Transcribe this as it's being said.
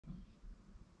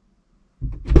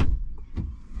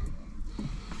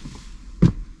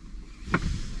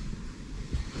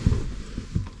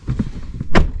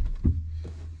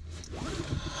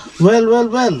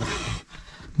Well.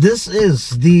 This is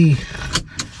the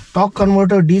torque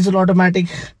converter diesel automatic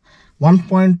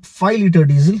 1.5 liter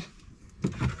diesel.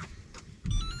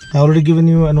 I already given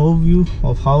you an overview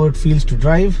of how it feels to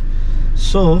drive.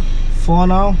 So for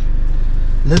now,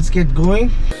 let's get going.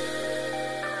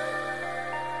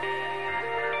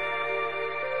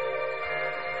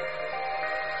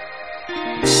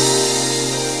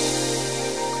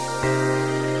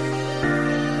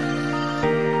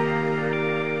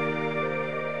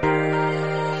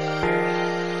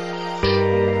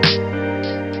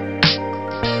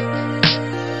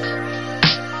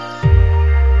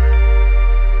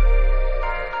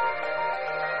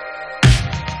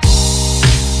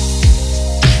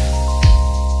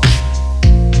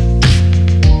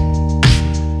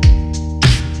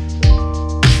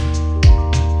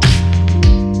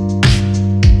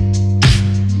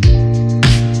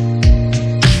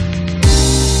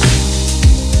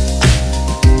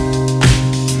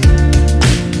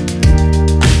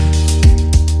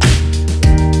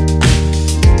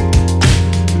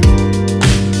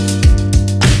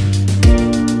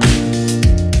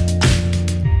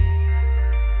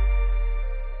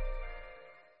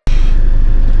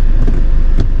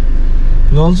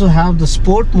 We also have the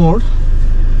sport mode,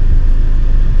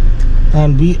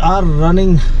 and we are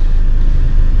running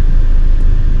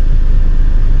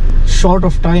short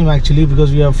of time actually,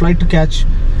 because we have a flight to catch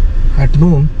at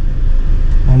noon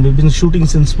and we've been shooting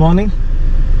since morning.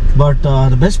 But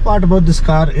the best part about this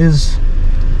car is,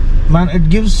 man, it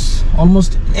gives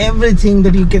almost everything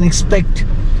that you can expect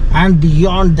and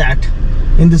beyond that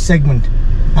in this segment.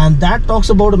 And that talks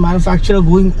about a manufacturer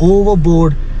going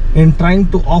overboard in trying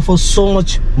to offer so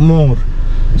much more.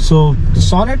 So the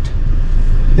Sonet,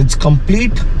 it's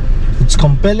complete, it's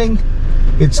compelling,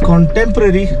 it's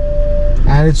contemporary,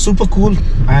 and it's super cool.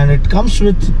 And it comes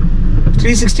with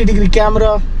 360-degree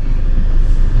camera,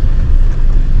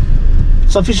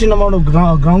 sufficient amount of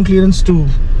ground clearance to, you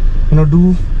know,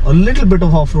 do a little bit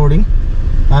of off-roading.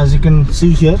 As you can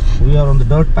see here, we are on the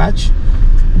dirt patch,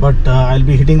 but I'll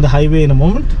be hitting the highway in a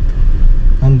moment,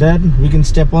 and then we can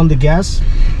step on the gas.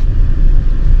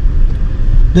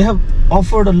 They have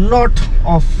offered a lot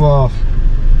of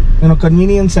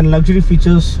convenience and luxury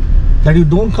features that you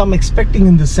don't come expecting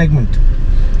in this segment.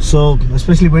 So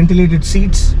especially ventilated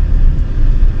seats,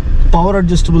 power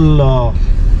adjustable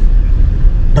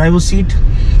driver seat,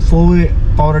 4-way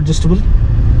power adjustable,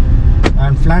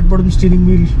 and flat bottom steering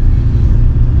wheel.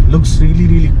 Looks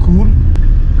really cool.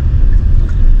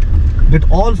 With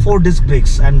all 4 disc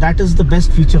brakes, and that is the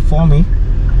best feature for me.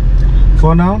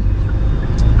 For now,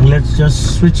 let's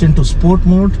just switch into sport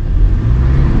mode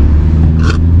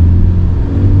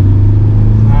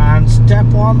and step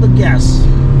on the gas.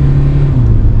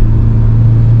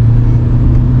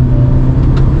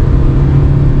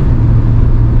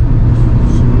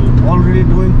 So we're already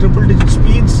doing triple-digit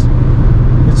speeds.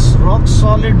 It's rock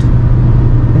solid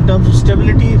in terms of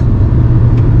stability,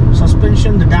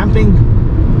 suspension. The damping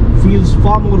feels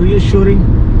far more reassuring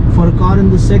for a car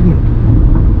in this segment.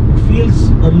 Feels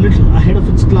a little ahead of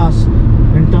its class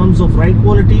in terms of ride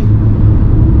quality,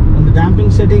 and the damping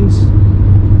settings.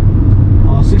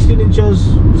 16-inch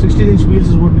wheels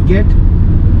is what we get.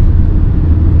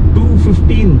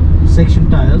 215 section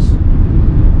tires.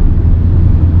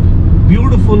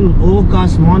 Beautiful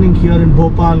overcast morning here in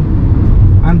Bhopal,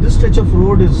 and this stretch of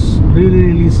road is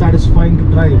really satisfying to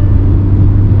drive.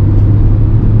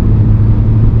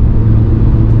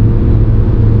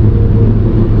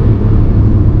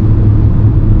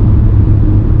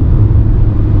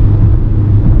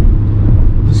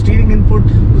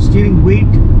 Steering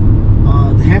weight,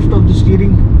 the heft of the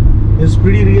steering is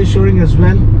pretty reassuring as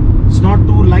well. It's not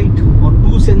too light or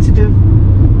too sensitive,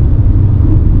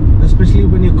 especially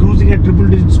when you're cruising at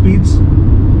triple-digit speeds.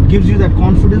 It gives you that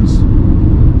confidence.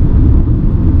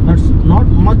 That's not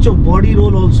much of body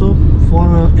roll also for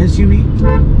a SUV.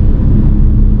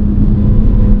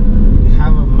 We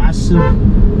have a massive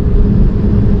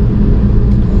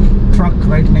truck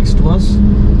right next to us.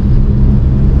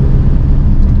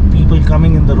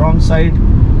 Coming in the wrong side.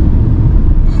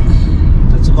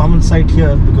 That's a common sight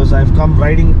here, because I've come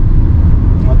riding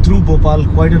through Bhopal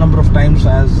quite a number of times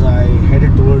as I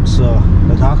headed towards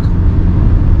Ladakh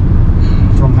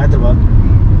from Hyderabad.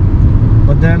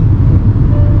 But then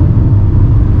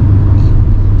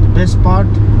the best part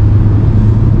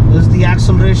is the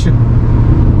acceleration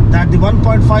that the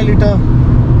 1.5 liter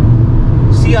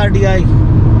CRDI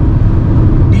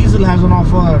diesel has on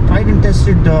offer. Tried and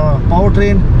tested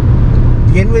powertrain.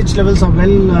 The NVH levels are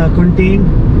well contained.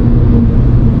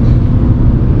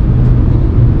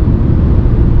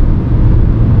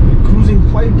 We're cruising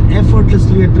quite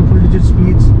effortlessly at triple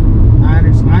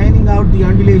out the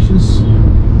undulations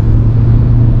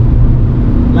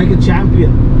like a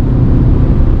champion.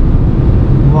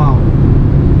 Wow.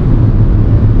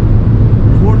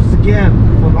 Holds the gear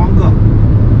for longer.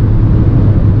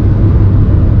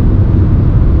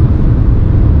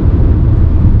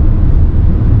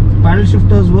 Paddle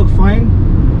shifters work fine.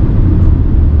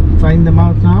 Trying them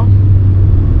out now.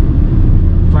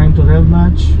 Trying to rev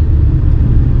match.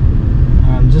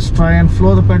 And just try and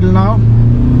floor the pedal now.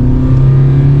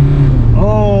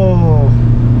 Oh.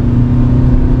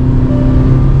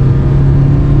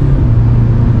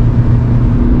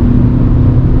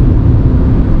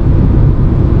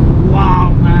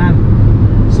 Wow,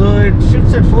 man. So it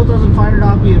shifts at 4,500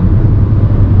 RPM.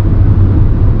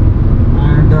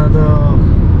 And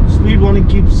the speed warning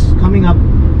keeps coming up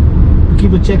to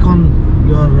keep a check on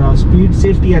your speed.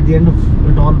 Safety at the end of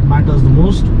it all matters the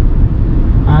most.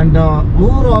 And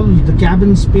overall, the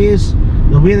cabin space,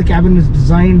 the way the cabin is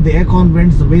designed, the aircon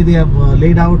vents, the way they have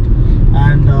laid out,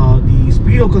 and the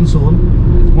speedo console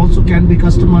also can be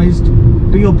customized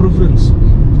to your preference.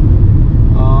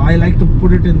 I like to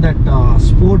put it in that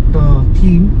sport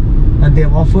theme that they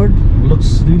have offered.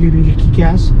 Looks really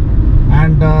kick-ass.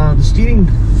 And the steering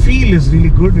feel is really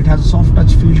good. It has a soft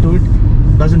touch feel to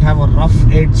it. Doesn't have a rough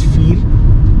edge feel.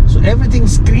 So everything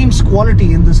screams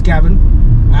quality in this cabin.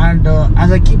 And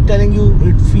as I keep telling you,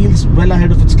 it feels well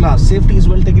ahead of its class. Safety is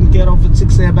well taken care of with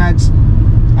 6 airbags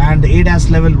and the ADAS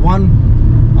level 1.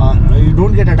 You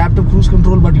don't get adaptive cruise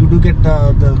control, but you do get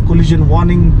the collision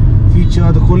warning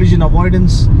feature, the collision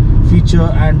avoidance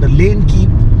feature, and the lane keep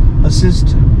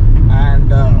assist and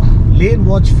lane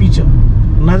watch feature.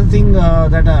 Another thing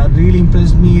that really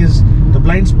impressed me is the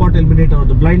blind spot eliminator, or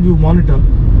the blind view monitor.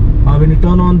 When you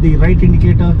turn on the right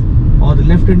indicator or the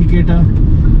left indicator,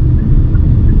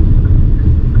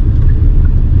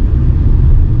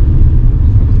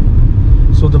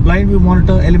 so the blind view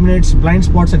monitor eliminates blind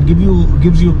spots and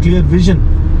gives you clear vision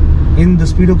in the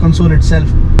speedo console itself.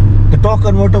 The torque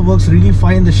converter works really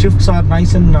fine. The shifts are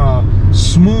nice and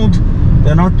smooth.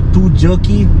 They're not too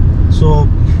jerky. So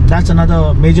that's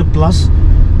another major plus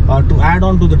to add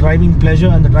on to the driving pleasure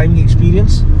and the driving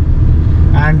experience.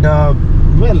 And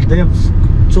well, they have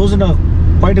chosen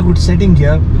quite a good setting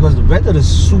here because the weather is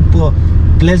super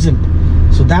pleasant.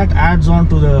 So that adds on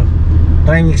to the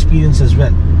driving experience as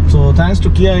well. So thanks to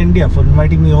Kia India for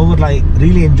inviting me over. I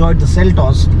really enjoyed the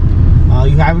Seltos.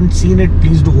 You haven't seen it,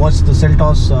 please do watch the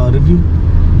Seltos review.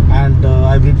 And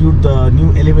I've reviewed the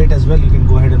new Elevate as well. You can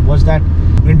go ahead and watch that.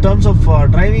 In terms of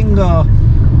driving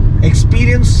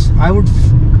experience, I would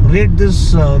rate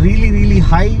this really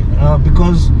high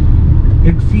because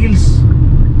it feels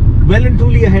well and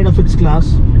truly ahead of its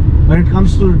class when it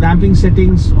comes to the damping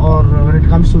settings, or when it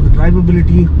comes to the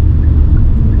drivability,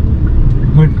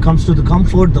 when it comes to the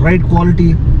comfort, the ride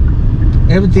quality.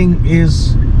 Everything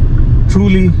is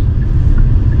truly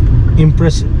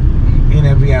impressive in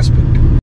every aspect.